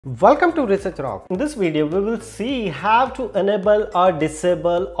Welcome to Research Rock. In this video, we will see how to enable or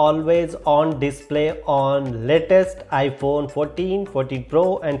disable always on display on latest iPhone 14, 14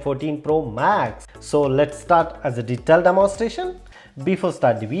 Pro and 14 Pro Max. So let's start as a detailed demonstration. Before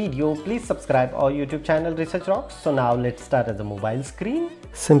start the video, please subscribe our YouTube channel Research Rock. So now let's start as a mobile screen.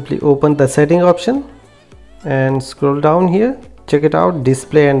 Simply open the setting option and scroll down here. Check it out,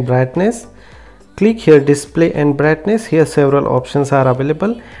 display and brightness. Click here display and brightness. Here several options are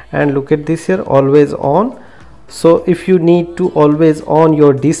available and look at this here, always on. So if you need to always on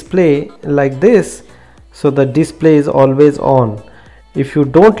your display like this, so the display is always on. If you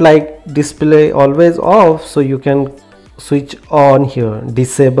don't like display always off, so you can switch on here,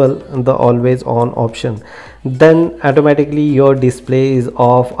 disable the always on option, then automatically your display is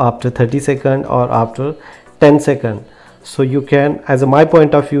off after 30 seconds or after 10 seconds. So you can, as my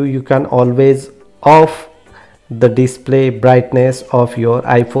point of view, you can always off the display brightness of your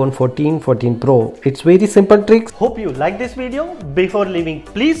iPhone 14, 14 Pro. It's very simple tricks. Hope you like this video. Before leaving,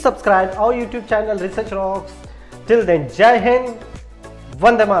 please subscribe our YouTube channel Research Rocks. Till then, Jai Hind,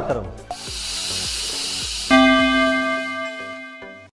 Vande Mataram.